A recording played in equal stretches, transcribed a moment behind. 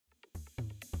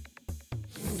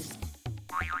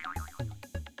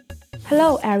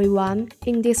Hello everyone,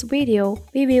 in this video,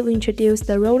 we will introduce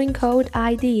the rolling code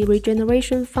ID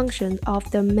regeneration function of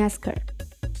the masker.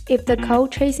 If the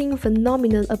code tracing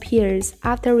phenomenon appears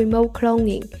after remote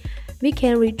cloning, we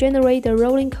can regenerate the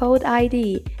rolling code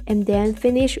ID and then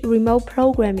finish remote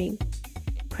programming.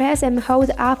 Press and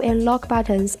hold up and lock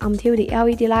buttons until the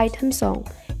LED light turns on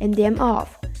and then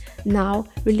off. Now,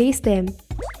 release them.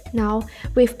 Now,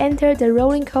 we've entered the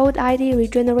rolling code ID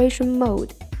regeneration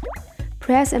mode.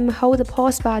 Press and hold the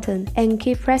pause button and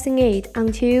keep pressing it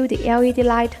until the LED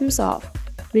light turns off.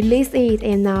 Release it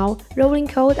and now, rolling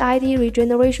code ID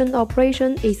regeneration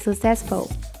operation is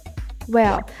successful.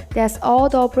 Well, that's all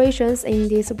the operations in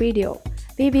this video.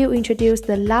 We will introduce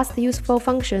the last useful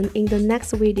function in the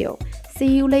next video. See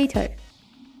you later.